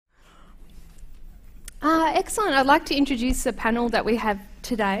Excellent. I'd like to introduce the panel that we have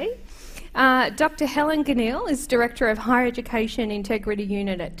today. Dr. Helen Gniel is Director of Higher Education Integrity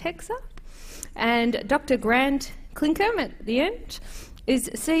Unit at TEQSA, and Dr. Grant Klinkum at the end is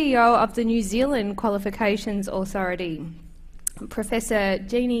CEO of the New Zealand Qualifications Authority. Professor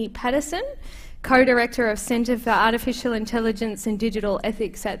Jeannie Paterson, Co-Director of Centre for Artificial Intelligence and Digital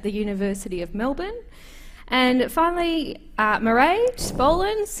Ethics at the University of Melbourne. And finally, Mairéad,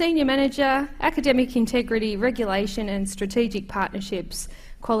 Boland, Senior Manager, Academic Integrity, Regulation and Strategic Partnerships,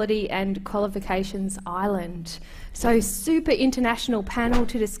 Quality and Qualifications Ireland. So super international panel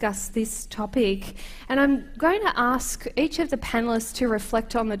to discuss this topic. And I'm going to ask each of the panellists to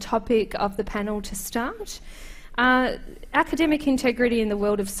reflect on the topic of the panel to start. Academic integrity in the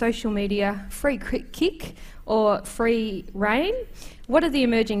world of social media, free kick or free rein? What are the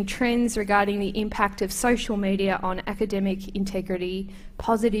emerging trends regarding the impact of social media on academic integrity,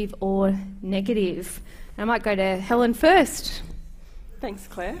 positive or negative? I might go to Helen first. Thanks,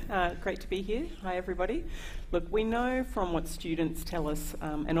 Claire. Great to be here. Hi, everybody. Look, we know from what students tell us,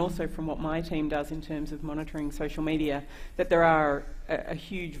 and also from what my team does in terms of monitoring social media, that there are a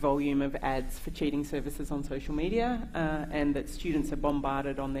huge volume of ads for cheating services on social media, and that students are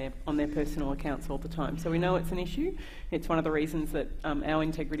bombarded on their personal accounts all the time. So we know it's an issue. It's one of the reasons that our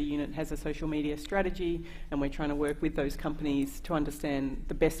integrity unit has a social media strategy, and we're trying to work with those companies to understand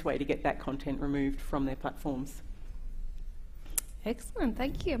the best way to get that content removed from their platforms. Excellent,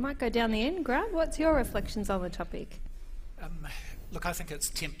 thank you. I might go down the end. Grant, what's your reflections on the topic? Look, I think it's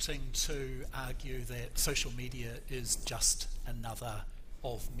tempting to argue that social media is just another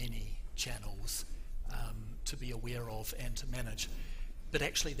of many channels to be aware of and to manage. But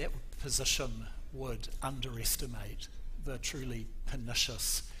actually that position would underestimate the truly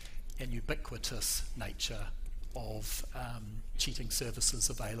pernicious and ubiquitous nature of cheating services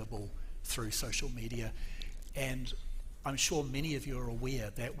available through social media. And I'm sure many of you are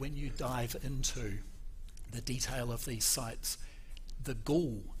aware that when you dive into the detail of these sites, the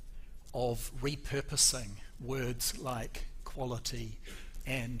gall of repurposing words like quality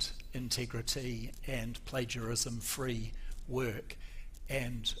and integrity and plagiarism-free work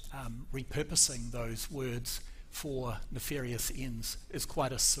and repurposing those words for nefarious ends is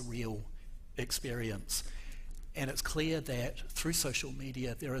quite a surreal experience. And it's clear that through social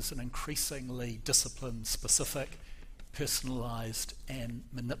media there is an increasingly discipline-specific, personalised and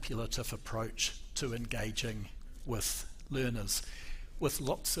manipulative approach to engaging with learners, with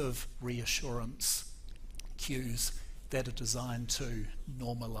lots of reassurance cues that are designed to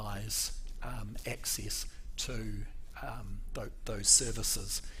normalise access to those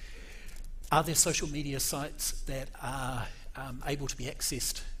services. Are there social media sites that are able to be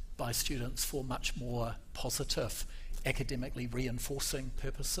accessed by students for much more positive, academically reinforcing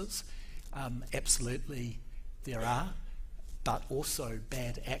purposes? Absolutely there are, but also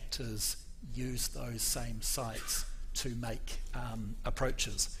bad actors use those same sites to make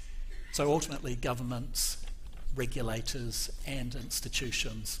approaches. So ultimately governments, regulators and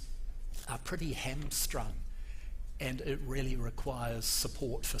institutions are pretty hamstrung, and it really requires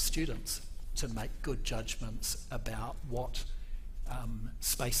support for students to make good judgments about what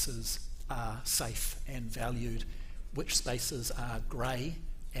spaces are safe and valued, which spaces are grey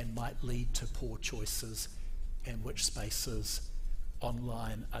and might lead to poor choices, and which spaces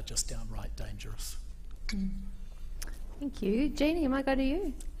online are just downright dangerous. Thank you. Jeannie, I might go to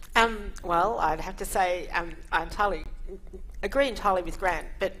you. Well, I'd have to say I agree entirely with Grant,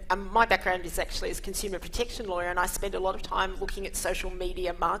 but my background is actually as a consumer protection lawyer, and I spend a lot of time looking at social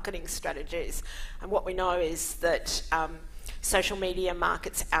media marketing strategies. And what we know is that social media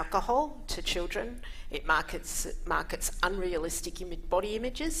markets alcohol to children, it markets unrealistic body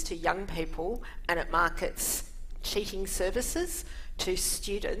images to young people, and it markets cheating services to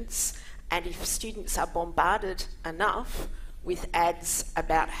students. And if students are bombarded enough with ads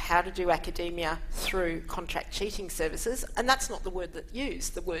about how to do academia through contract cheating services, and that's not the word that's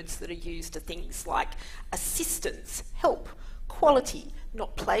used. The words that are used are things like assistance, help, quality,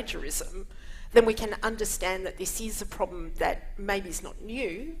 not plagiarism, then we can understand that this is a problem that maybe is not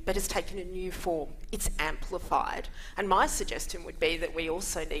new, but has taken a new form. It's amplified. And my suggestion would be that we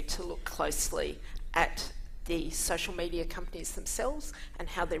also need to look closely at the social media companies themselves and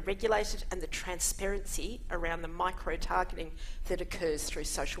how they're regulated, and the transparency around the micro-targeting that occurs through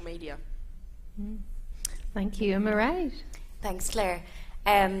social media. Thank you. Mairéad. Thanks, Claire.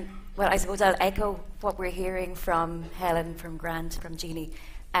 Well, I suppose I'll echo what we're hearing from Helen, from Grant, from Jeannie.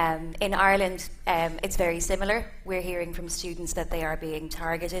 In Ireland, it's very similar. We're hearing from students that they are being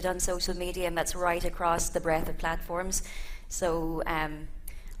targeted on social media, and that's right across the breadth of platforms. So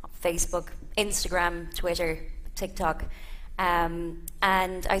Facebook, Instagram, Twitter, TikTok. And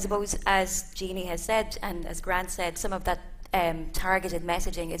I suppose, as Jeannie has said, and as Grant said, some of that targeted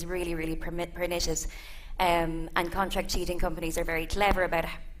messaging is really, really pernicious. And contract cheating companies are very clever about,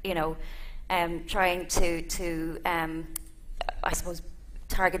 trying to I suppose,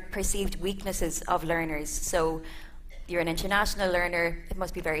 target perceived weaknesses of learners. So you're an international learner, it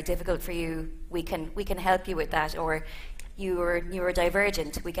must be very difficult for you, we can help you with that, or you're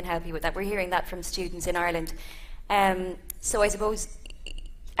neurodivergent, we can help you with that. We're hearing that from students in Ireland. So I suppose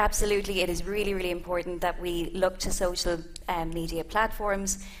absolutely it is really, really important that we look to social media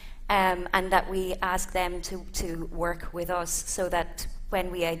platforms and that we ask them to work with us, so that when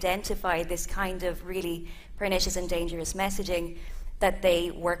we identify this kind of really pernicious and dangerous messaging, that they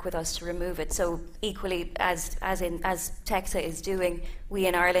work with us to remove it. So equally, as TEQSA is doing, we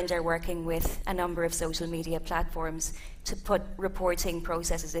in Ireland are working with a number of social media platforms to put reporting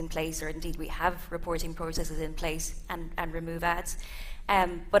processes in place, or indeed we have reporting processes in place, and remove ads.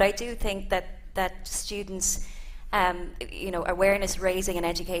 But I do think that students, awareness raising and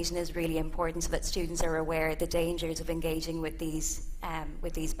education is really important, so that students are aware of the dangers of engaging with these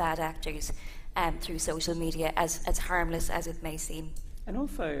bad actors through social media, as harmless as it may seem. And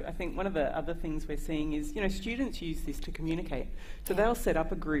also, I think one of the other things we're seeing is, students use this to communicate. So they'll set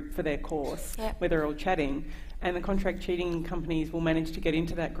up a group for their course where they're all chatting, and the contract cheating companies will manage to get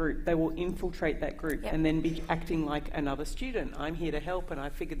into that group. They will infiltrate that group and then be acting like another student. I'm here to help, and I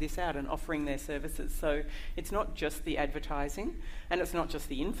figured this out, and offering their services. So it's not just the advertising, and it's not just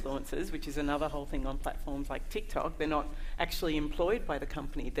the influencers, which is another whole thing on platforms like TikTok. They're not actually employed by the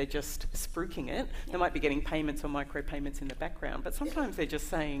company, they're just spruiking it. They might be getting payments or micropayments in the background, but sometimes they're just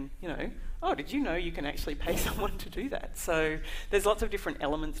saying, oh, did you know you can actually pay someone to do that? So there's lots of different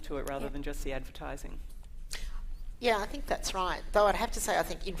elements to it rather than just the advertising. Yeah, I think that's right. Though I'd have to say I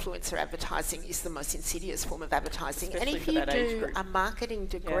think influencer advertising is the most insidious form of advertising. Especially and if you do group. a marketing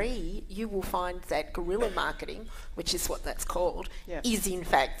degree, you will find that guerrilla marketing, which is what that's called, is in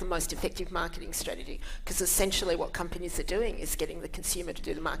fact the most effective marketing strategy. Because essentially what companies are doing is getting the consumer to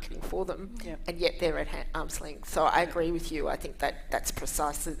do the marketing for them, and yet they're at arm's length. So I agree with you. I think that's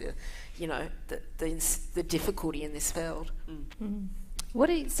precisely the difficulty in this field.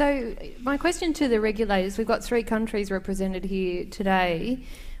 So my question to the regulators, we've got 3 countries represented here today.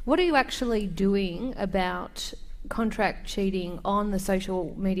 What are you actually doing about contract cheating on the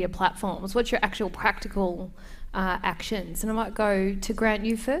social media platforms? What's your actual practical actions? And I might go to Grant,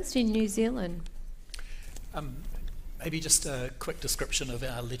 you first in New Zealand. Maybe just a quick description of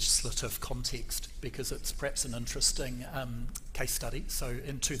our legislative context, because it's perhaps an interesting case study. So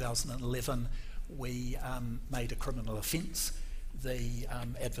in 2011, we made a criminal offence the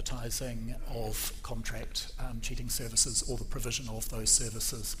advertising of contract cheating services, or the provision of those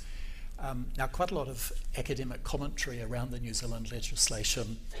services. Now, quite a lot of academic commentary around the New Zealand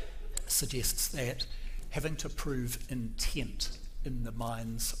legislation suggests that having to prove intent in the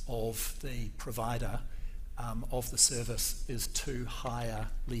minds of the provider of the service is too high a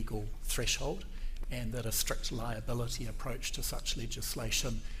legal threshold, and that a strict liability approach to such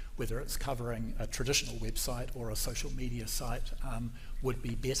legislation, whether it's covering a traditional website or a social media site, would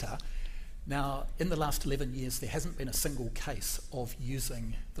be better. Now, in the last 11 years, there hasn't been a single case of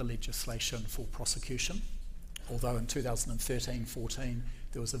using the legislation for prosecution, although in 2013-14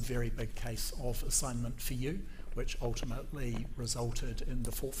 there was a very big case of assignment for you, which ultimately resulted in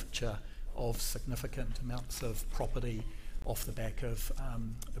the forfeiture of significant amounts of property off the back of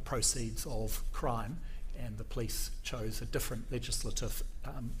the proceeds of crime. And the police chose a different legislative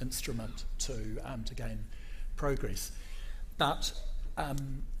instrument to gain progress. But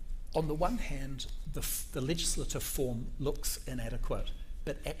on the one hand, the legislative form looks inadequate,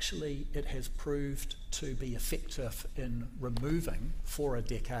 but actually it has proved to be effective in removing, for a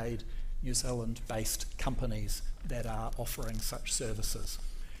decade, New Zealand-based companies that are offering such services.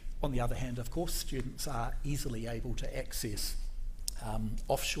 On the other hand, of course, students are easily able to access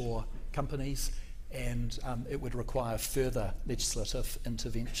offshore companies, and it would require further legislative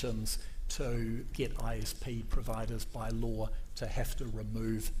interventions to get ISP providers by law to have to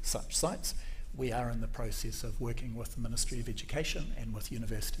remove such sites. We are in the process of working with the Ministry of Education and with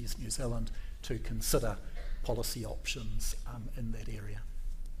Universities New Zealand to consider policy options in that area.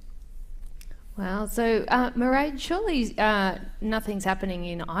 Wow, so Mairéad, surely nothing's happening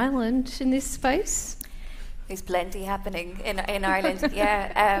in Ireland in this space? There's plenty happening in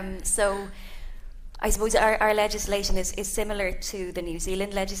Ireland, so I suppose our legislation is similar to the New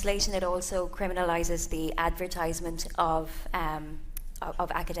Zealand legislation. It also criminalises the advertisement of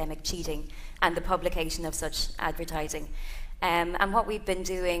academic cheating and the publication of such advertising. And what we've been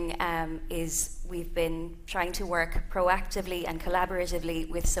doing is we've been trying to work proactively and collaboratively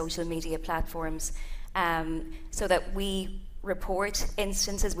with social media platforms so that we report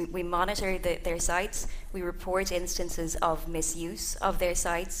instances, we monitor their sites, we report instances of misuse of their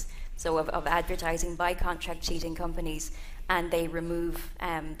sites, so of advertising by contract cheating companies, and they remove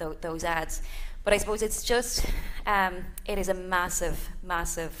those ads. But I suppose it's just, it is a massive,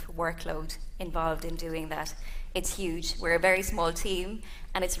 massive workload involved in doing that. It's huge. We're a very small team,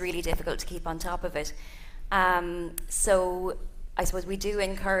 and it's really difficult to keep on top of it. So I suppose we do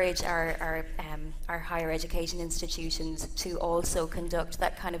encourage our higher education institutions to also conduct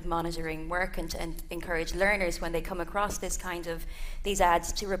that kind of monitoring work and encourage learners when they come across these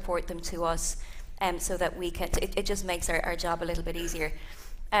ads to report them to us, so that we can. It just makes our job a little bit easier.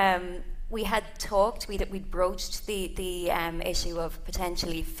 We had talked, we'd broached the issue of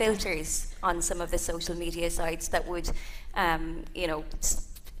potentially filters on some of the social media sites that would, I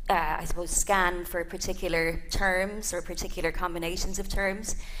suppose, scan for particular terms or particular combinations of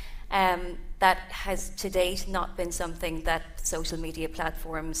terms. That has to date not been something that social media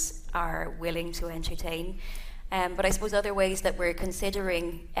platforms are willing to entertain. But I suppose other ways that we're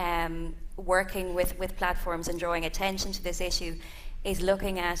considering working with platforms and drawing attention to this issue is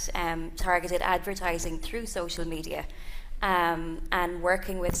looking at targeted advertising through social media, and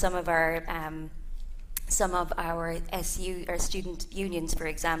working with some of our SU or student unions, for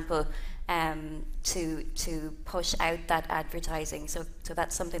example, to push out that advertising. So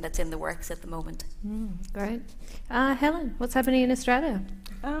that's something that's in the works at the moment. Great. Helen, what's happening in Australia?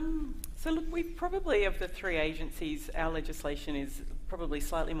 So look, we've probably, of the three agencies, our legislation is probably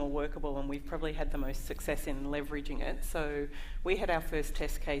slightly more workable, and we've probably had the most success in leveraging it. So we had our first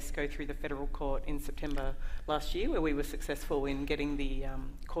test case go through the federal court in September last year, where we were successful in getting the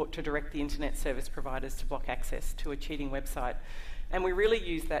court to direct the internet service providers to block access to a cheating website. And we really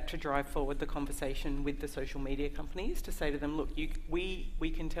use that to drive forward the conversation with the social media companies to say to them, look, we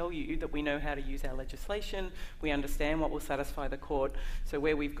can tell you that we know how to use our legislation, we understand what will satisfy the court, so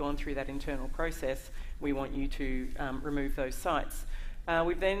where we've gone through that internal process, we want you to remove those sites.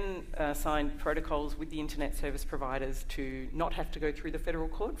 We've then signed protocols with the internet service providers to not have to go through the federal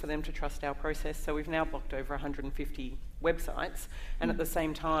court, for them to trust our process. So we've now blocked over 150 websites, and at the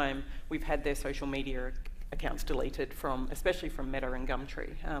same time, we've had their social media accounts deleted especially from Meta and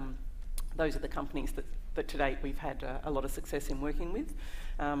Gumtree. Those are the companies that to date we've had a lot of success in working with.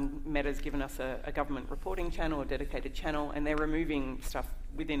 Meta's given us a government reporting channel, a dedicated channel, and they're removing stuff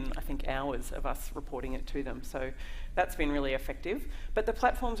within, I think, hours of us reporting it to them. So that's been really effective. But the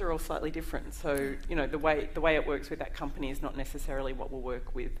platforms are all slightly different. So, you know, the way it works with that company is not necessarily what will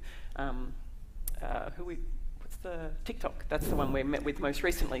work with the TikTok. That's the one we met with most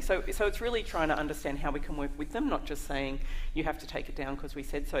recently. So it's really trying to understand how we can work with them, not just saying you have to take it down because we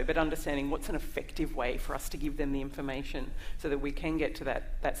said so, but understanding what's an effective way for us to give them the information so that we can get to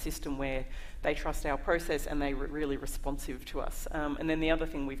that system where they trust our process and they're really responsive to us. And then the other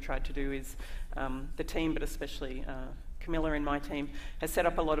thing we've tried to do is the team, but especially Camilla in my team, has set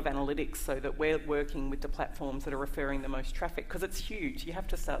up a lot of analytics so that we're working with the platforms that are referring the most traffic, because it's huge. You have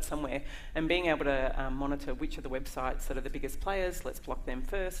to start somewhere, and being able to monitor which are the websites that are the biggest players, let's block them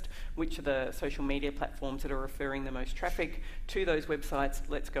first, which are the social media platforms that are referring the most traffic to those websites,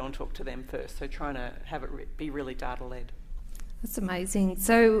 let's go and talk to them first. So trying to have it be really data-led. That's amazing.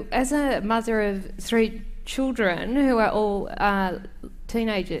 So as a mother of 3 children who are all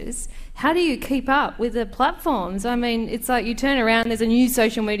teenagers, how do you keep up with the platforms? I mean, it's like you turn around, there's a new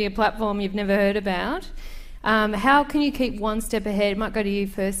social media platform you've never heard about. How can you keep one step ahead? Might go to you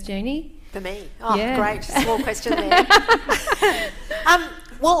first, Jeannie. For me? Oh, yeah. Great. Small question there.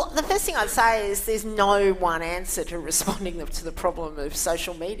 Well, the first thing I'd say is there's no one answer to responding to the problem of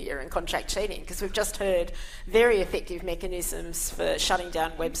social media and contract cheating, because we've just heard very effective mechanisms for shutting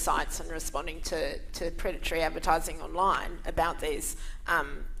down websites and responding to predatory advertising online about these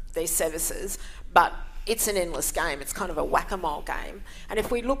services, but it's an endless game. It's kind of a whack-a-mole game. And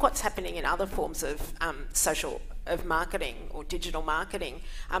if we look what's happening in other forms of marketing or digital marketing,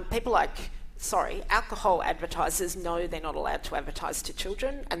 people like alcohol advertisers know they're not allowed to advertise to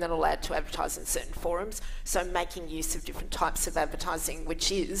children, and they're not allowed to advertise in certain forums. So making use of different types of advertising,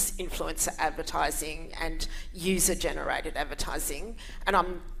 which is influencer advertising and user-generated advertising. And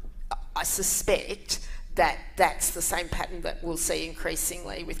I suspect that's the same pattern that we'll see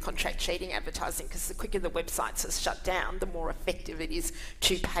increasingly with contract cheating advertising, because the quicker the websites are shut down, the more effective it is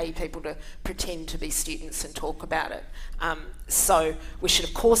to pay people to pretend to be students and talk about it. So we should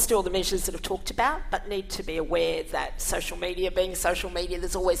of course do all the measures that I've talked about, but need to be aware that social media, being social media,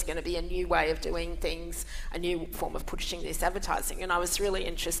 there's always going to be a new way of doing things, a new form of pushing this advertising. And I was really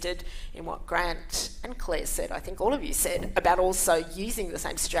interested in what Grant and Claire said, I think all of you said, about also using the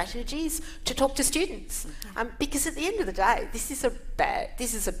same strategies to talk to students. Because at the end of the day, this is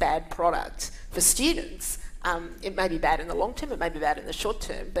a bad product for students. It may be bad in the long term, it may be bad in the short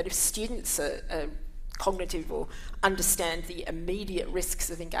term, but if students are cognitive or understand the immediate risks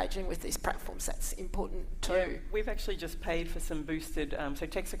of engaging with these platforms, that's important too. Yeah, we've actually just paid for some boosted, so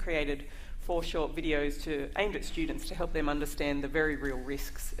TEQSA created 4 short videos aimed at students to help them understand the very real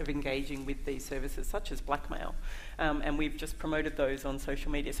risks of engaging with these services, such as blackmail. And we've just promoted those on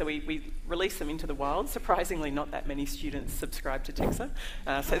social media. So we released them into the wild. Surprisingly, not that many students subscribe to TEQSA.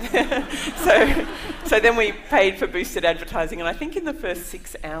 So then we paid for boosted advertising. And I think in the first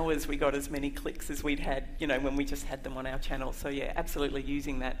 6 hours, we got as many clicks as we'd had, when we just had them on our channel. So yeah, absolutely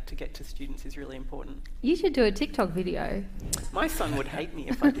using that to get to students is really important. You should do a TikTok video. My son would hate me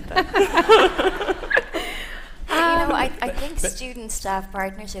if I did that. I think student-staff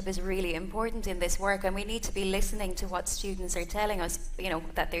partnership is really important in this work, and we need to be listening to what students are telling us,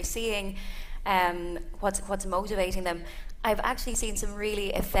 that they're seeing, what's motivating them. I've actually seen some really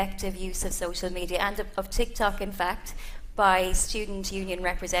effective use of social media, and of TikTok, in fact, by student union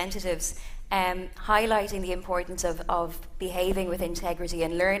representatives, highlighting the importance of behaving with integrity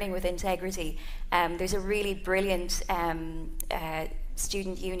and learning with integrity. There's a really brilliant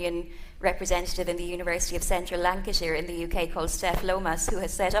student union representative in the University of Central Lancashire in the UK called Steph Lomas, who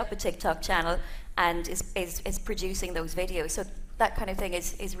has set up a TikTok channel and is producing those videos. So that kind of thing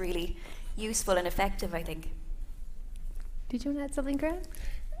is really useful and effective, I think. Did you want to add something, Grant?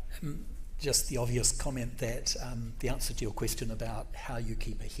 Just the obvious comment that the answer to your question about how you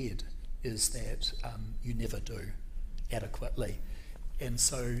keep ahead is that you never do adequately. And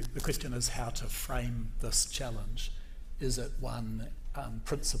so the question is how to frame this challenge. Is it one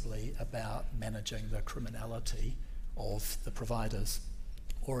principally about managing the criminality of the providers,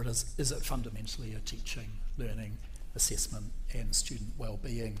 or is it fundamentally a teaching, learning, assessment and student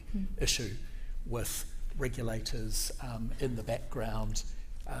well-being issue with regulators in the background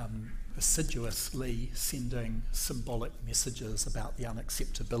assiduously sending symbolic messages about the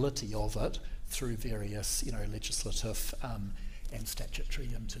unacceptability of it through various legislative and statutory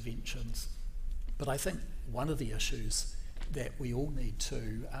interventions. But I think one of the issues that we all need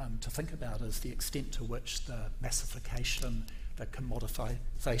to think about is the extent to which the massification, the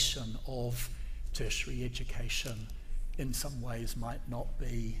commodification of tertiary education in some ways might not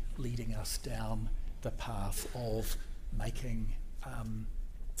be leading us down the path of making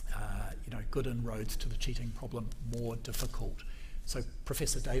good inroads to the cheating problem more difficult. So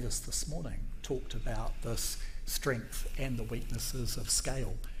Professor Davis this morning talked about this strength and the weaknesses of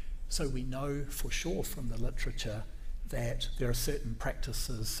scale. So we know for sure from the literature that there are certain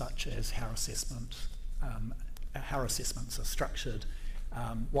practices such as how assessments are structured,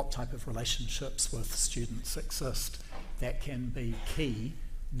 what type of relationships with students exist, that can be key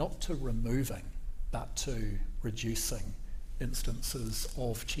not to removing but to reducing instances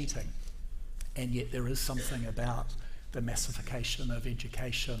of cheating. And yet there is something about the massification of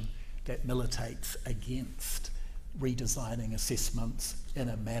education that militates against redesigning assessments in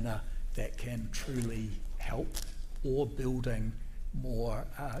a manner that can truly help, or building more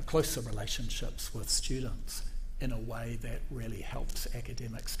closer relationships with students in a way that really helps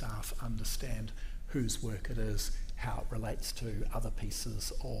academic staff understand whose work it is, how it relates to other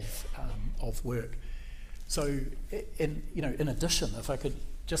pieces of work. So, in addition, if I could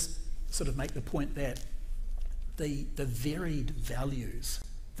just sort of make the point that the varied values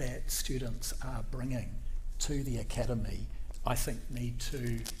that students are bringing to the academy, I think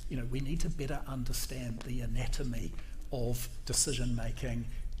we need to better understand the anatomy of decision making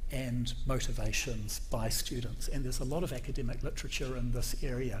and motivations by students. And there's a lot of academic literature in this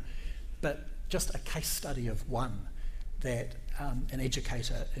area, but just a case study of one that an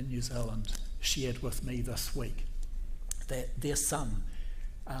educator in New Zealand shared with me this week, that their son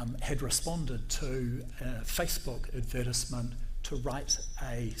had responded to a Facebook advertisement to write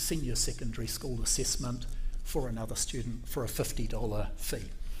a senior secondary school assessment for another student for a $50 fee.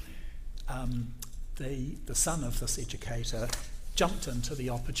 The son of this educator jumped into the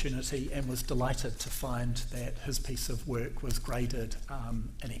opportunity and was delighted to find that his piece of work was graded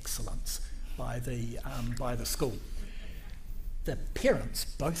an excellence by the school. The parents,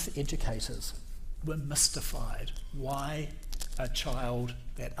 both educators, were mystified why a child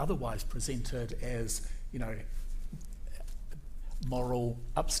that otherwise presented as, moral,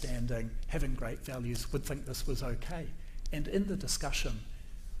 upstanding, having great values would think this was okay. And in the discussion,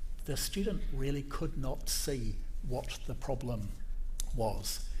 the student really could not see what the problem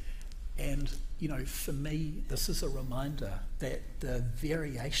was. And, for me, this is a reminder that the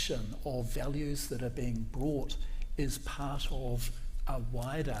variation of values that are being brought is part of a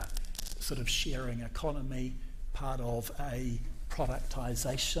wider sort of sharing economy, part of a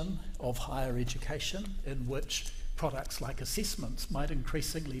productisation of higher education in which products like assessments might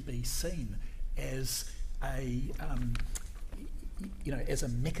increasingly be seen as as a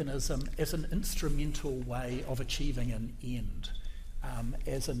mechanism, as an instrumental way of achieving an end,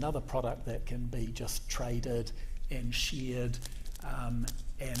 as another product that can be just traded and shared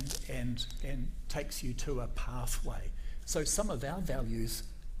and takes you to a pathway. So some of our values,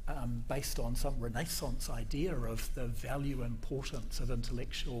 based on some Renaissance idea of the value importance of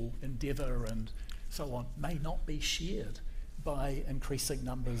intellectual endeavour and so on, may not be shared by increasing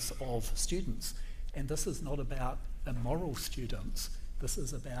numbers of students. And this is not about immoral students, this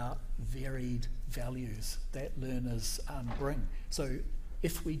is about varied values that learners bring. So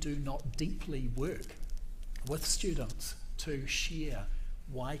if we do not deeply work with students to share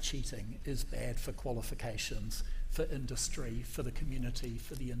why cheating is bad for qualifications, for industry, for the community,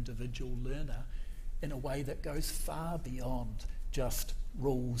 for the individual learner, in a way that goes far beyond just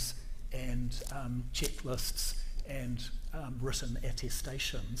rules and checklists and written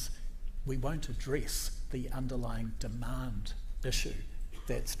attestations, we won't address the underlying demand issue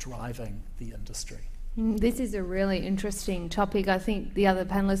that's driving the industry. This is a really interesting topic. I think the other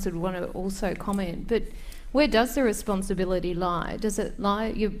panellists would want to also comment, but where does the responsibility lie? Does it lie,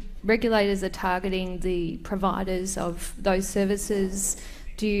 your regulators are targeting the providers of those services?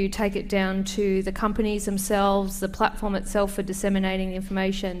 Do you take it down to the companies themselves, the platform itself for disseminating the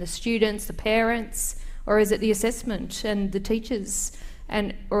information, the students, the parents, or is it the assessment and the teachers?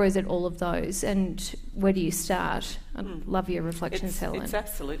 Or is it all of those? And where do you start? I'd love your reflections, Helen. It's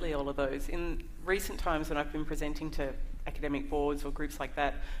absolutely all of those. In recent times when I've been presenting to academic boards or groups like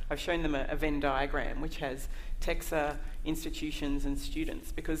that, I've shown them a Venn diagram which has TEQSA, institutions and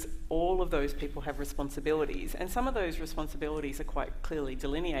students, because all of those people have responsibilities, and some of those responsibilities are quite clearly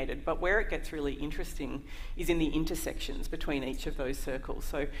delineated, but where it gets really interesting is in the intersections between each of those circles.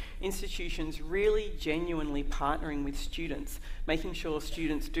 So institutions really genuinely partnering with students, making sure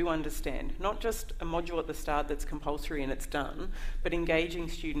students do understand, not just a module at the start that's compulsory and it's done, but engaging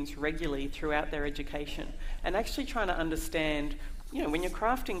students regularly throughout their education and actually trying to understand, when you're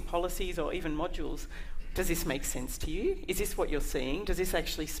crafting policies or even modules, does this make sense to you? Is this what you're seeing? Does this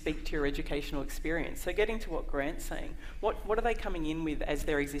actually speak to your educational experience? So getting to what Grant's saying, what are they coming in with as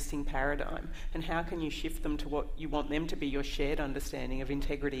their existing paradigm, and how can you shift them to what you want them to be your shared understanding of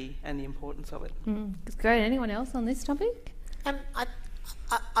integrity and the importance of it? Great. Anyone else on this topic?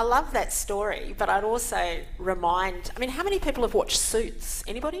 I love that story, but I'd also remind, how many people have watched Suits?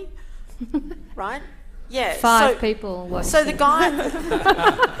 Anybody? Right? Yeah, Five people watched. So the guy,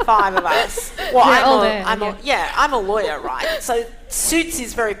 5 of us. Well, I'm a lawyer, right? So Suits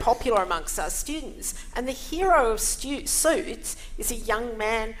is very popular amongst our students, and the hero of Suits is a young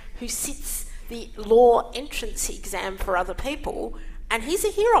man who sits the law entrance exam for other people, and he's a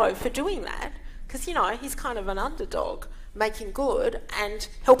hero for doing that because he's kind of an underdog making good and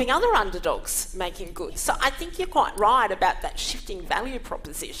helping other underdogs making good. So I think you're quite right about that shifting value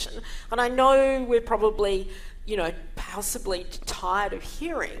proposition. And I know we're probably, possibly tired of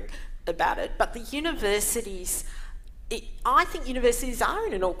hearing about it, but the universities, I think universities are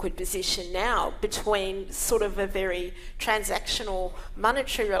in an awkward position now between sort of a very transactional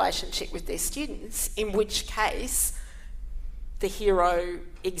monetary relationship with their students, in which case the hero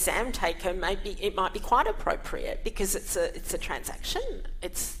exam taker might be quite appropriate because it's a transaction.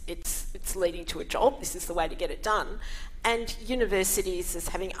 It's leading to a job. This is the way to get it done. And universities as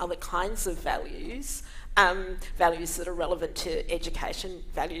having other kinds of values, values that are relevant to education,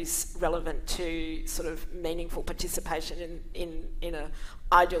 values relevant to sort of meaningful participation in an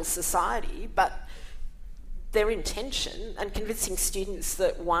ideal society, but their intention and convincing students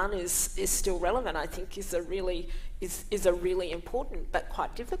that one is still relevant, I think, is a really is a really important but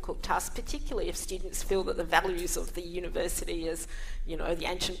quite difficult task, particularly if students feel that the values of the university as, you know, the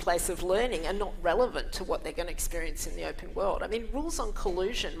ancient place of learning are not relevant to what they're going to experience in the open world. I mean, rules on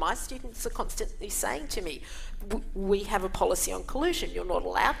collusion, my students are constantly saying to me, we have a policy on collusion, you're not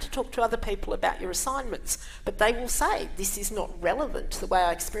allowed to talk to other people about your assignments, but they will say, this is not relevant to the way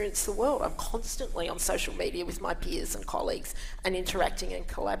I experience the world. I'm constantly on social media with my peers and colleagues and interacting and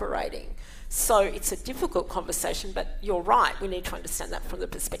collaborating. So it's a difficult conversation, but you're right, we need to understand that from the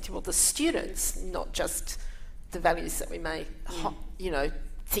perspective of the students, not just the values that we may, you know,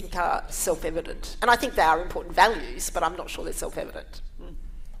 think are self-evident. And I think they are important values, but I'm not sure they're self-evident.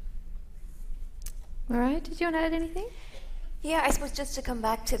 Mairéad, did you want to add anything? Yeah, I suppose just to come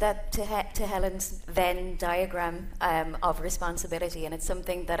back to that, to Helen's Venn diagram of responsibility, and it's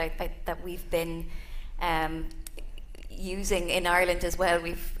something that that we've been using in Ireland as well.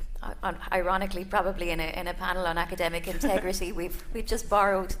 We've ironically, probably in a panel on academic integrity, we've just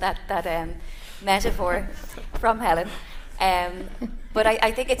borrowed that metaphor from Helen. But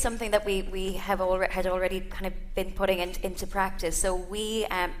I think it's something that we had already kind of been putting into practice. So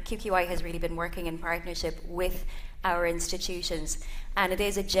QQI has really been working in partnership with our institutions, and it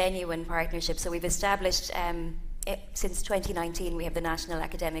is a genuine partnership. So we've established since 2019, we have the National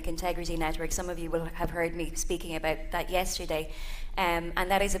Academic Integrity Network. Some of you will have heard me speaking about that yesterday. And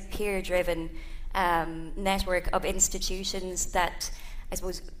that is a peer-driven network of institutions that, I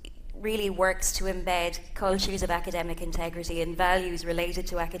suppose, really works to embed cultures of academic integrity and values related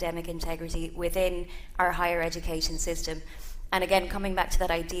to academic integrity within our higher education system. And again, coming back to that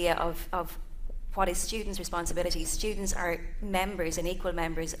idea of what is students' responsibility, students are members and equal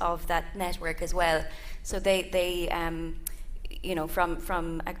members of that network as well. So they you know,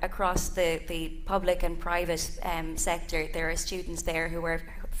 from across the public and private sector, there are students there who are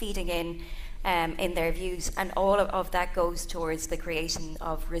feeding in their views, and all of that goes towards the creation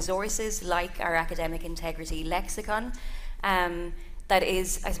of resources like our academic integrity lexicon. That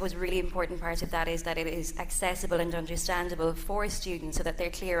is, I suppose, a really important part of that is that it is accessible and understandable for students, so that they're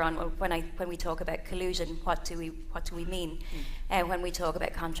clear on, well, when we talk about collusion, what do we mean? When we talk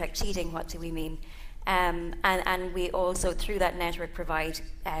about contract cheating, what do we mean? And we also, through that network, provide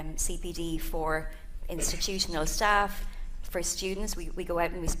CPD for institutional staff, for students. We go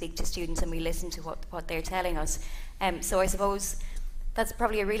out and we speak to students and we listen to what they're telling us. So I suppose that's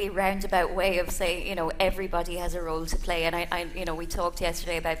probably a really roundabout way of saying, you know, everybody has a role to play. And I you know, we talked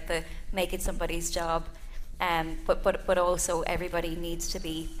yesterday about the make it somebody's job, but also everybody needs to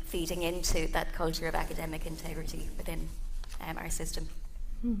be feeding into that culture of academic integrity within our system.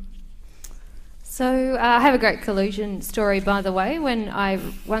 So I have a great collusion story, by the way. When I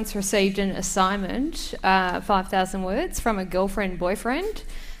once received an assignment, 5,000 words, from a girlfriend-boyfriend,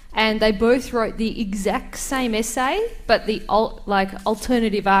 and they both wrote the exact same essay, but the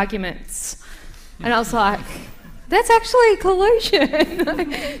alternative arguments. And I was like, that's actually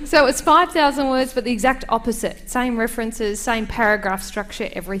collusion. So it's 5,000 words, but the exact opposite. Same references, same paragraph structure,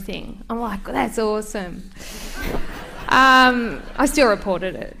 everything. I'm like, well, that's awesome. I still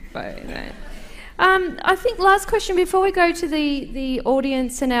reported it, but... I think last question before we go to the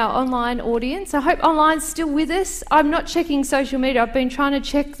audience and our online audience. I hope online's still with us. I'm not checking social media. I've been trying to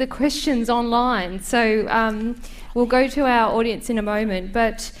check the questions online. So we'll go to our audience in a moment.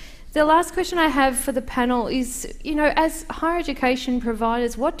 But the last question I have for the panel is, you know, as higher education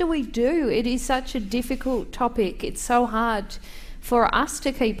providers, what do we do? It is such a difficult topic. It's so hard for us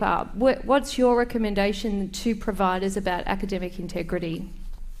to keep up. What's your recommendation to providers about academic integrity?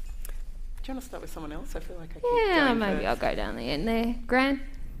 Do you want to start with someone else? I feel like I keep Yeah, going maybe first. I'll go down the end there. Grant?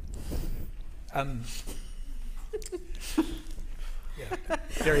 Yeah,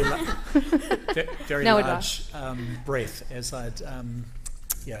 very No large breadth, as I'd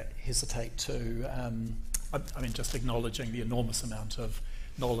hesitate to, I mean, just acknowledging the enormous amount of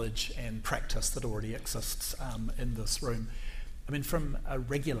knowledge and practice that already exists in this room. I mean, from a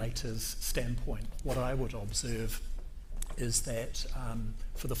regulator's standpoint, what I would observe is that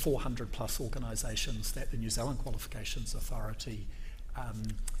for the 400 plus organisations that the New Zealand Qualifications Authority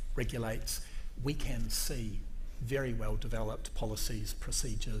regulates, we can see very well developed policies,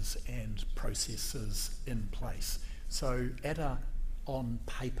 procedures and processes in place. So at a on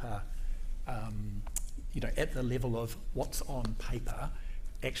paper, you know, at the level of what's on paper,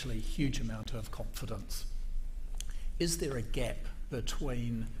 actually a huge amount of confidence. Is there a gap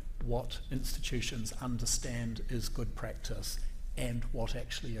between what institutions understand is good practice and what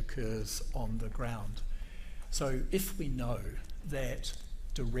actually occurs on the ground? So if we know that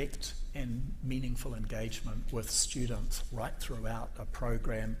direct and meaningful engagement with students right throughout a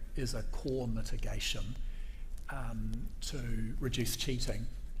program is a core mitigation, to reduce cheating,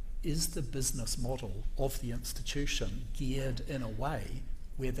 is the business model of the institution geared in a way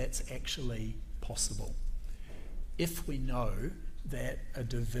where that's actually possible? If we know that a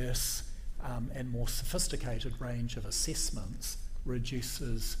diverse and more sophisticated range of assessments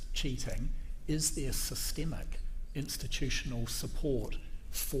reduces cheating, is there systemic institutional support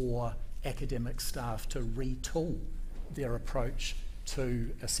for academic staff to retool their approach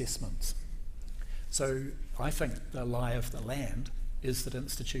to assessments? So I think the lie of the land is that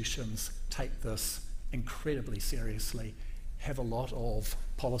institutions take this incredibly seriously, have a lot of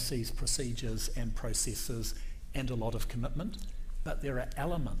policies, procedures and processes and a lot of commitment, but there are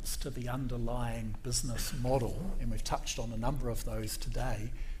elements to the underlying business model, and we've touched on a number of those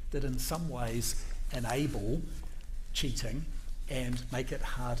today, that in some ways enable cheating and make it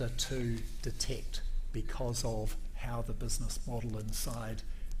harder to detect because of how the business model inside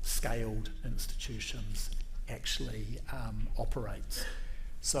scaled institutions actually operates.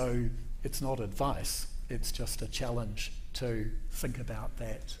 So it's not advice, it's just a challenge to think about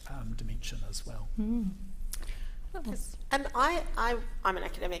that dimension as well. And I'm an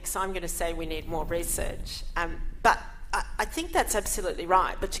academic, so I'm going to say we need more research. But I think that's absolutely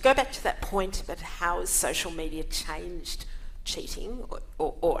right. But to go back to that point about how has social media changed cheating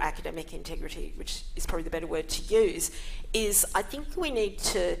or academic integrity, which is probably the better word to use, is I think we need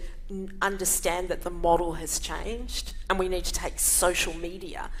to understand that the model has changed and we need to take social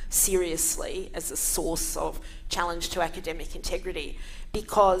media seriously as a source of challenge to academic integrity,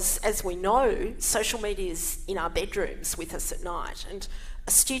 because as we know, social media is in our bedrooms with us at night, and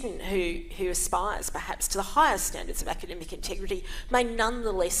a student who aspires perhaps to the higher standards of academic integrity may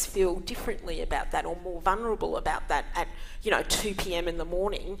nonetheless feel differently about that or more vulnerable about that at 2 p.m. in the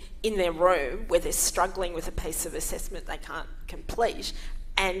morning in their room where they're struggling with a piece of assessment they can't complete,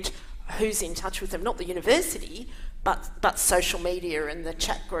 and who's in touch with them? Not the university, but social media and the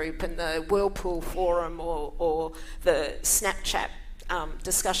chat group and the Whirlpool forum or the Snapchat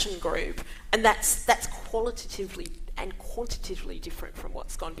discussion group, and that's qualitatively and quantitatively different from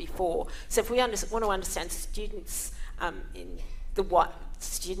what's gone before. So if we want to understand students in what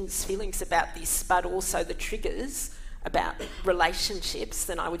students' feelings about this, but also the triggers about relationships,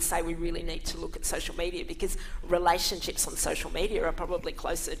 then I would say we really need to look at social media, because relationships on social media are probably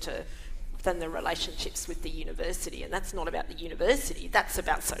closer to than the relationships with the university, and that's not about the university, that's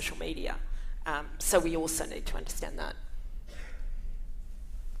about social media. So we also need to understand that.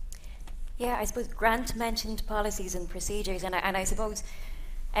 Yeah, I suppose Grant mentioned policies and procedures, and I suppose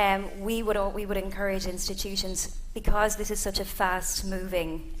we would encourage institutions, because this is such a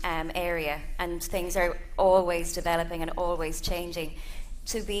fast-moving area and things are always developing and always changing,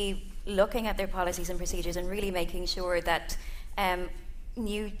 to be looking at their policies and procedures and really making sure that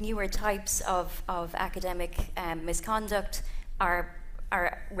newer types of academic misconduct are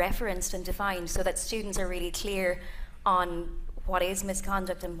referenced and defined, so that students are really clear on what is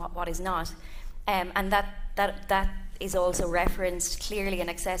misconduct and what is not, and that is also referenced clearly and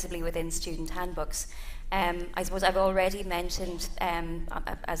accessibly within student handbooks. I suppose I've already mentioned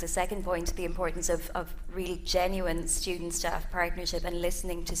as a second point the importance of real genuine student-staff partnership and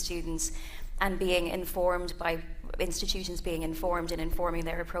listening to students and being informed by institutions, being informed and informing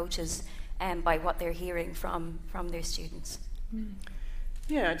their approaches by what they're hearing from their students.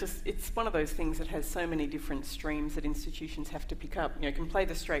 Yeah, it's one of those things that has so many different streams that institutions have to pick up. You can play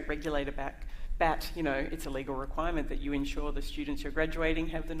the straight regulator bat, it's a legal requirement that you ensure the students you're graduating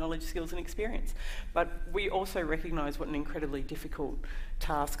have the knowledge, skills and experience. But we also recognise what an incredibly difficult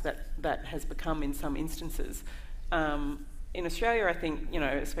task that has become in some instances. In Australia, I think,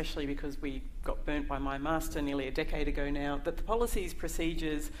 especially because we got burnt by my master nearly a decade ago now, that the policies,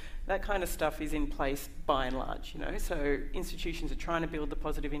 procedures, that kind of stuff is in place by and large, So institutions are trying to build the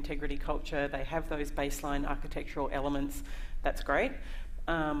positive integrity culture. They have those baseline architectural elements. That's great.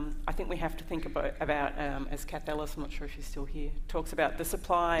 I think we have to think about as Kath Ellis, I'm not sure if she's still here, talks about the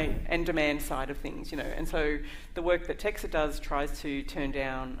supply and demand side of things, and so the work that TEQSA does tries to turn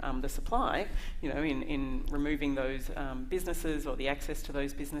down the supply, in removing those businesses or the access to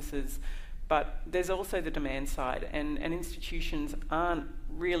those businesses, but there's also the demand side, and institutions aren't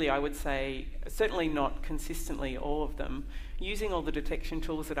really, I would say, certainly not consistently, all of them, using all the detection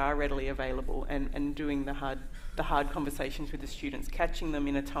tools that are readily available and doing the hard conversations with the students, catching them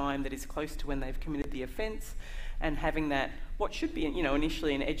in a time that is close to when they've committed the offence, and having that, what should be,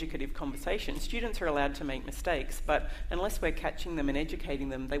 initially an educative conversation. Students are allowed to make mistakes, but unless we're catching them and educating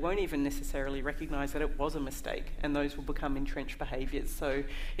them, they won't even necessarily recognise that it was a mistake, and those will become entrenched behaviours. So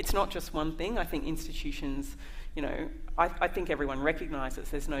it's not just one thing. I think institutions, you know, I think everyone recognises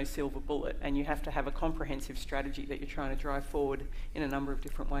there's no silver bullet, and you have to have a comprehensive strategy that you're trying to drive forward in a number of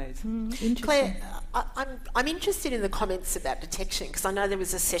different ways. Interesting. Claire, I'm interested in the comments about detection, because I know there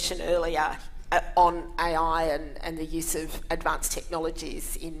was a session earlier on AI and the use of advanced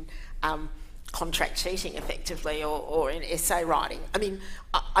technologies in contract cheating effectively, or in essay writing. I mean,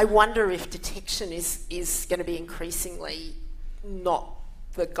 I wonder if detection is going to be increasingly not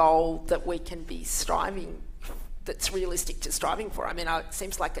the goal that we can be striving, that's realistic to striving for. I mean, it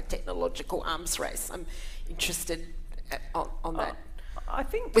seems like a technological arms race. I'm interested on that. I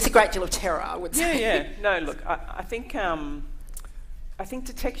think with a great deal of terror, I would say. Yeah. No, look, I think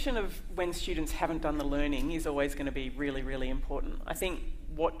detection of when students haven't done the learning is always going to be really, really important. I think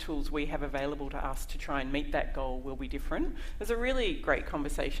what tools we have available to us to try and meet that goal will be different. There's a really great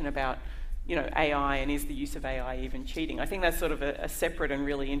conversation about, you know, AI and is the use of AI even cheating. I think that's sort of a separate and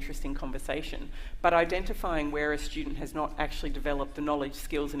really interesting conversation. But identifying where a student has not actually developed the knowledge,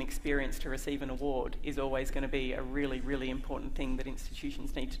 skills and experience to receive an award is always going to be a really, really important thing that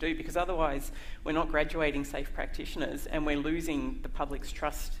institutions need to do, because otherwise we're not graduating safe practitioners and we're losing the public's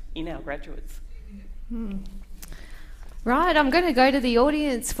trust in our graduates. Right, I'm going to go to the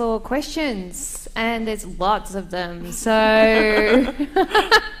audience for questions, and there's lots of them, so...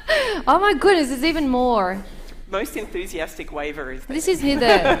 Oh my goodness, there's even more. Most enthusiastic waiver is there. This is near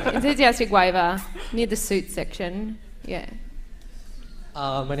the enthusiastic waiver, near the suit section, yeah.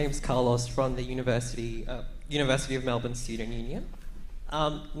 My name's Carlos from the University of Melbourne Student Union.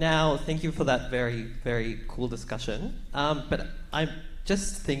 Now, thank you for that very, very cool discussion, but I'm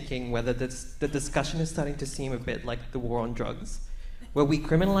just thinking whether the discussion is starting to seem a bit like the war on drugs, where we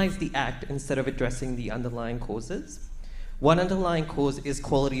criminalize the act instead of addressing the underlying causes. One underlying cause is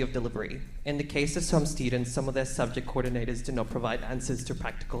quality of delivery. In the case of some students, some of their subject coordinators do not provide answers to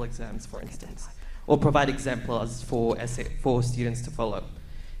practical exams, for instance, or provide exemplars for students to follow.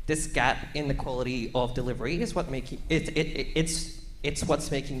 This gap in the quality of delivery is it's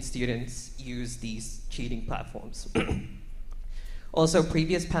what's making students use these cheating platforms. Also,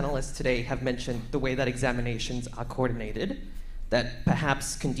 previous panelists today have mentioned the way that examinations are coordinated that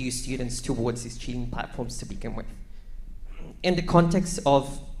perhaps conduce students towards these cheating platforms to begin with. In the context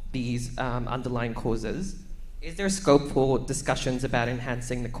of these underlying causes, is there scope for discussions about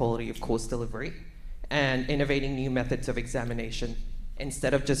enhancing the quality of course delivery and innovating new methods of examination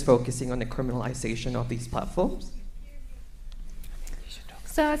instead of just focusing on the criminalization of these platforms?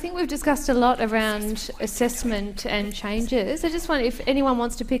 So I think we've discussed a lot around assessment and changes. I just wonder if anyone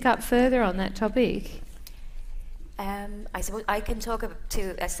wants to pick up further on that topic. I suppose I can talk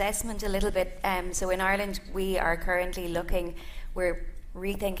to assessment a little bit. So in Ireland, we are currently we're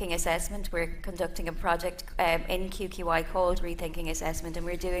rethinking assessment. We're conducting a project in QQI called Rethinking Assessment, and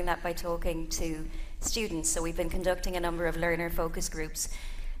we're doing that by talking to students. So we've been conducting a number of learner focus groups,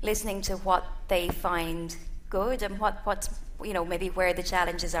 listening to what they find good and what's maybe where the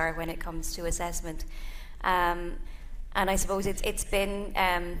challenges are when it comes to assessment. And I suppose it's been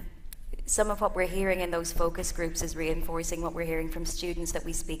some of what we're hearing in those focus groups is reinforcing what we're hearing from students that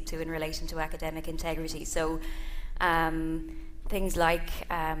we speak to in relation to academic integrity. So things like,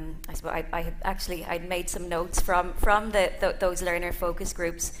 I suppose I'd made some notes from those learner focus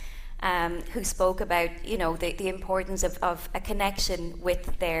groups who spoke about the importance of a connection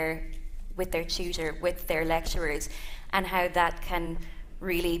with their tutor, with their lecturers, and how that can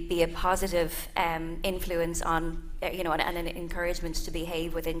really be a positive influence on, and an encouragement to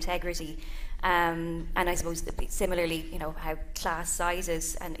behave with integrity. And I suppose similarly, how class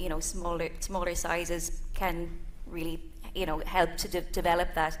sizes and smaller sizes can really, help to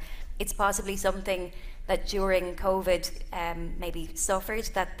develop that. It's possibly something that during COVID maybe suffered,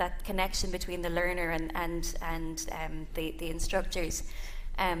 that connection between the learner and the instructors.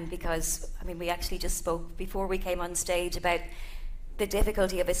 Because, we actually just spoke before we came on stage about the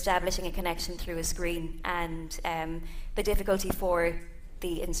difficulty of establishing a connection through a screen, and the difficulty for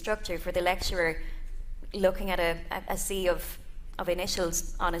the instructor, for the lecturer, looking at a sea of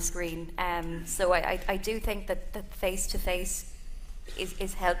initials on a screen. So I do think that face-to-face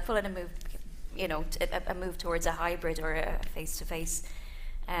is helpful in a move, a move towards a hybrid or a face-to-face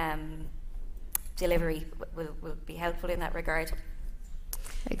delivery will be helpful in that regard.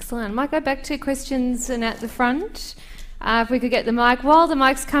 Excellent. Might go back to questions and at the front. If we could get the mic. While the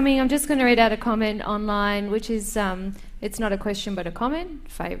mic's coming, I'm just going to read out a comment online, which is It's not a question but a comment,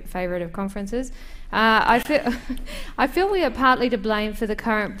 favourite of conferences. I feel we are partly to blame for the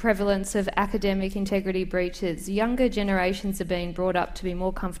current prevalence of academic integrity breaches. Younger generations are being brought up to be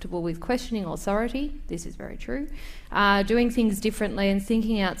more comfortable with questioning authority, this is very true, doing things differently and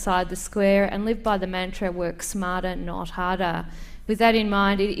thinking outside the square, and live by the mantra, work smarter, not harder. With that in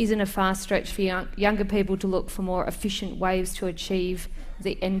mind, it isn't a far stretch for younger people to look for more efficient ways to achieve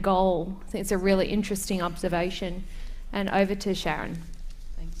the end goal. I think it's a really interesting observation. And over to Sharon.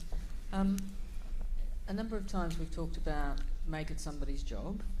 Thanks. A number of times we've talked about make it somebody's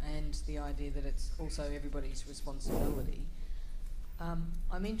job and the idea that it's also everybody's responsibility.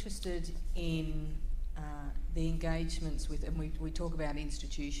 I'm interested in the engagements with, and we talk about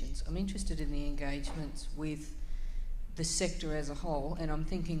institutions, I'm interested in the engagements with the sector as a whole, and I'm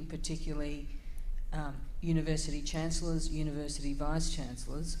thinking particularly university chancellors, university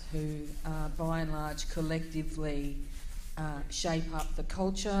vice-chancellors, who by and large collectively shape up the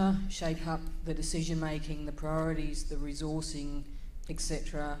culture, shape up the decision-making, the priorities, the resourcing,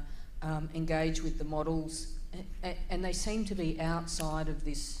 etc., engage with the models, and they seem to be outside of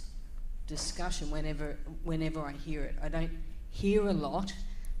this discussion whenever I hear it. I don't hear a lot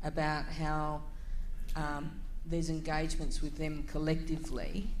about how there's engagements with them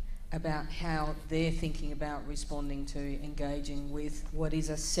collectively about how they're thinking about responding to, engaging with what is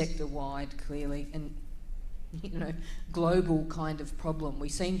a sector-wide, clearly, and global kind of problem. We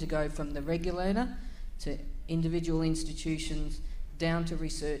seem to go from the regulator to individual institutions down to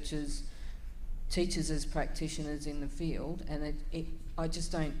researchers, teachers as practitioners in the field, and I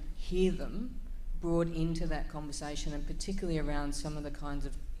just don't hear them brought into that conversation, and particularly around some of the kinds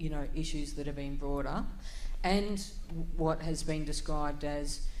of issues that have been brought up, and what has been described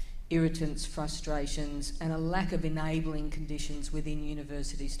as irritants, frustrations, and a lack of enabling conditions within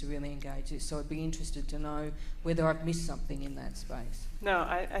universities to really engage this. So I'd be interested to know whether I've missed something in that space. No,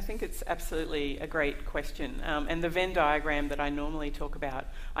 I think it's absolutely a great question. And the Venn diagram that I normally talk about,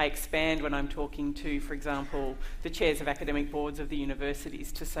 I expand when I'm talking to, for example, the chairs of academic boards of the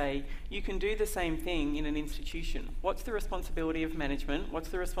universities to say, you can do the same thing in an institution. What's the responsibility of management? What's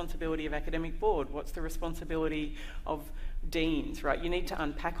the responsibility of academic board? What's the responsibility of deans, right? You need to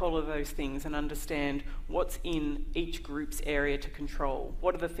unpack all of those things and understand what's in each group's area to control.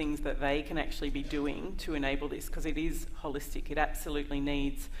 What are the things that they can actually be doing to enable this? Because it is holistic. It absolutely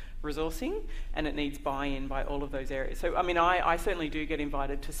needs resourcing and it needs buy-in by all of those areas. So, I mean, I certainly do get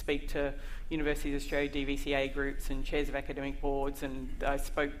invited to speak to Universities of Australia DVCA groups and chairs of academic boards, and I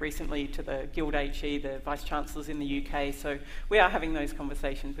spoke recently to the Guild HE, the Vice-Chancellors in the UK. So we are having those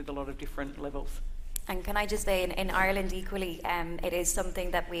conversations with a lot of different levels. And can I just say, in Ireland equally, it is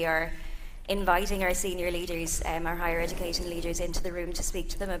something that we are inviting our senior leaders, our higher education leaders, into the room to speak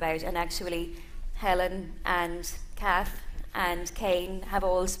to them about. And actually, Helen and Kath and Kane have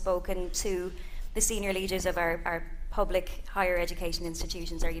all spoken to the senior leaders of our public higher education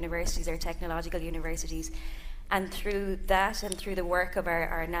institutions, our universities, our technological universities. And through that and through the work of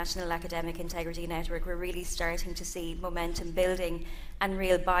our National Academic Integrity Network, we're really starting to see momentum building and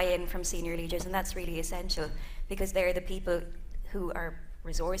real buy-in from senior leaders, and that's really essential because they're the people who are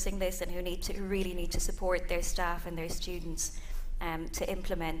resourcing this and who really need to support their staff and their students to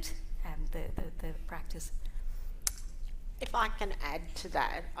implement the practice. If I can add to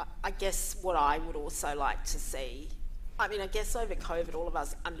that, I guess what I would also like to see, I mean, I guess over COVID, all of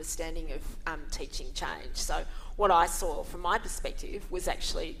us understanding of teaching change. So what I saw from my perspective was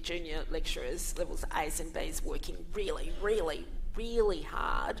actually junior lecturers, levels A's and B's, working really, really, really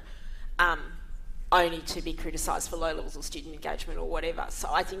hard, only to be criticised for low levels of student engagement or whatever. So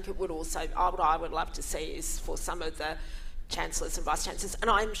I think it would also, what I would love to see is for some of the chancellors and vice-chancellors,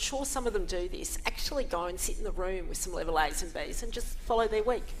 and I'm sure some of them do this, actually go and sit in the room with some level A's and B's and just follow their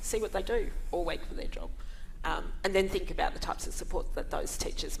week, see what they do all week for their job. And then think about the types of support that those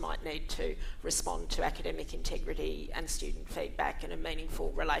teachers might need to respond to academic integrity and student feedback and a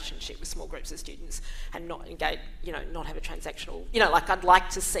meaningful relationship with small groups of students, and not engage, not have a transactional, like I'd like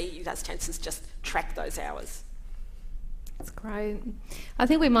to see those chancellors just track those hours. That's great. I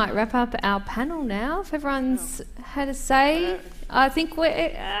think we might wrap up our panel now. If everyone's had a say, I think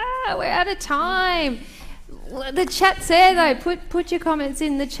we're out of time. The chat's there though. Put your comments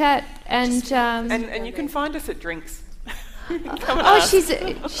in the chat, and you can find us at drinks.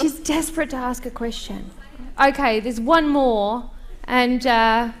 She's desperate to ask a question. Okay, there's one more, and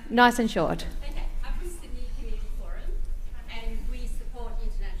nice and short. Okay, I'm from Sydney Community Forum, and we support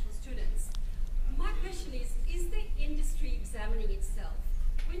international students. My question is the industry examining itself?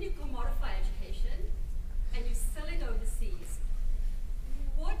 When you commodify education and you sell it overseas,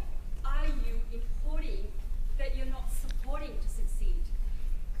 what are you importing that you're not supporting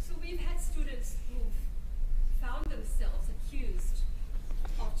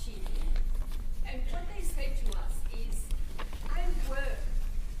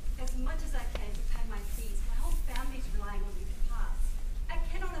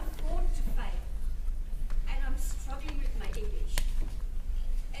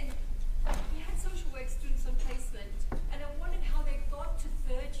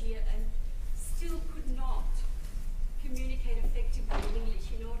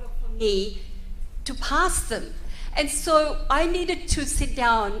me to pass them. And so I needed to sit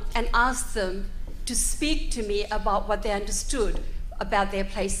down and ask them to speak to me about what they understood about their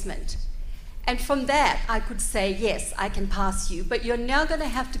placement. And from that, I could say, yes, I can pass you, but you're now going to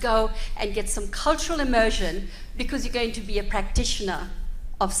have to go and get some cultural immersion because you're going to be a practitioner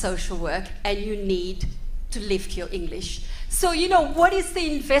of social work and you need to lift your English. So, you know, what is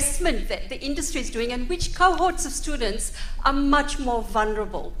the investment that the industry is doing, and which cohorts of students are much more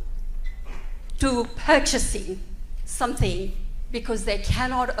vulnerable to purchasing something because they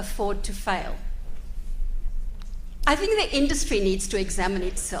cannot afford to fail? I think the industry needs to examine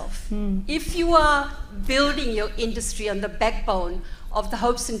itself. If you are building your industry on the backbone of the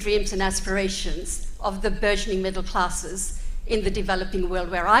hopes and dreams and aspirations of the burgeoning middle classes in the developing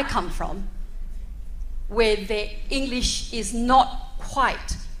world where I come from, where the English is not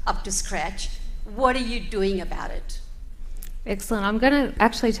quite up to scratch, what are you doing about it? Excellent. I'm going to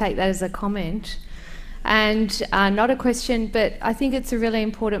actually take that as a comment and not a question, but I think it's a really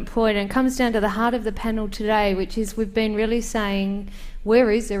important point, and it comes down to the heart of the panel today, which is we've been really saying,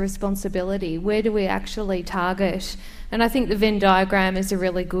 where is the responsibility? Where do we actually target? And I think the Venn diagram is a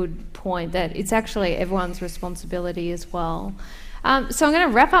really good point, that it's actually everyone's responsibility as well. So I'm going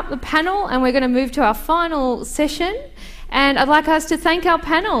to wrap up the panel and we're going to move to our final session, and I'd like us to thank our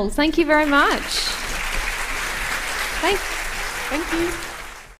panel. Thank you very much. Thank you.